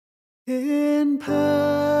In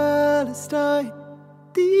Palestine,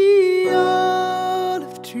 the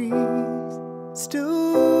olive trees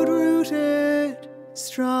stood rooted,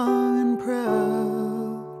 strong and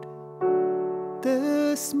proud.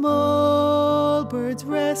 The small birds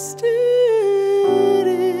rested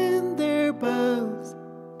in their boughs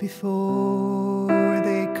before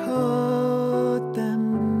they cut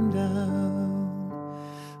them down.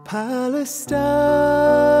 Palestine,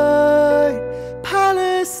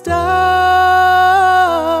 Palestine,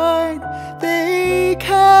 they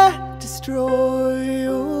can't destroy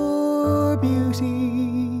your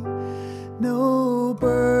beauty. No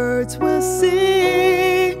birds will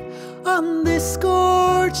sing on this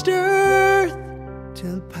scorched earth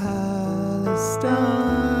till Palestine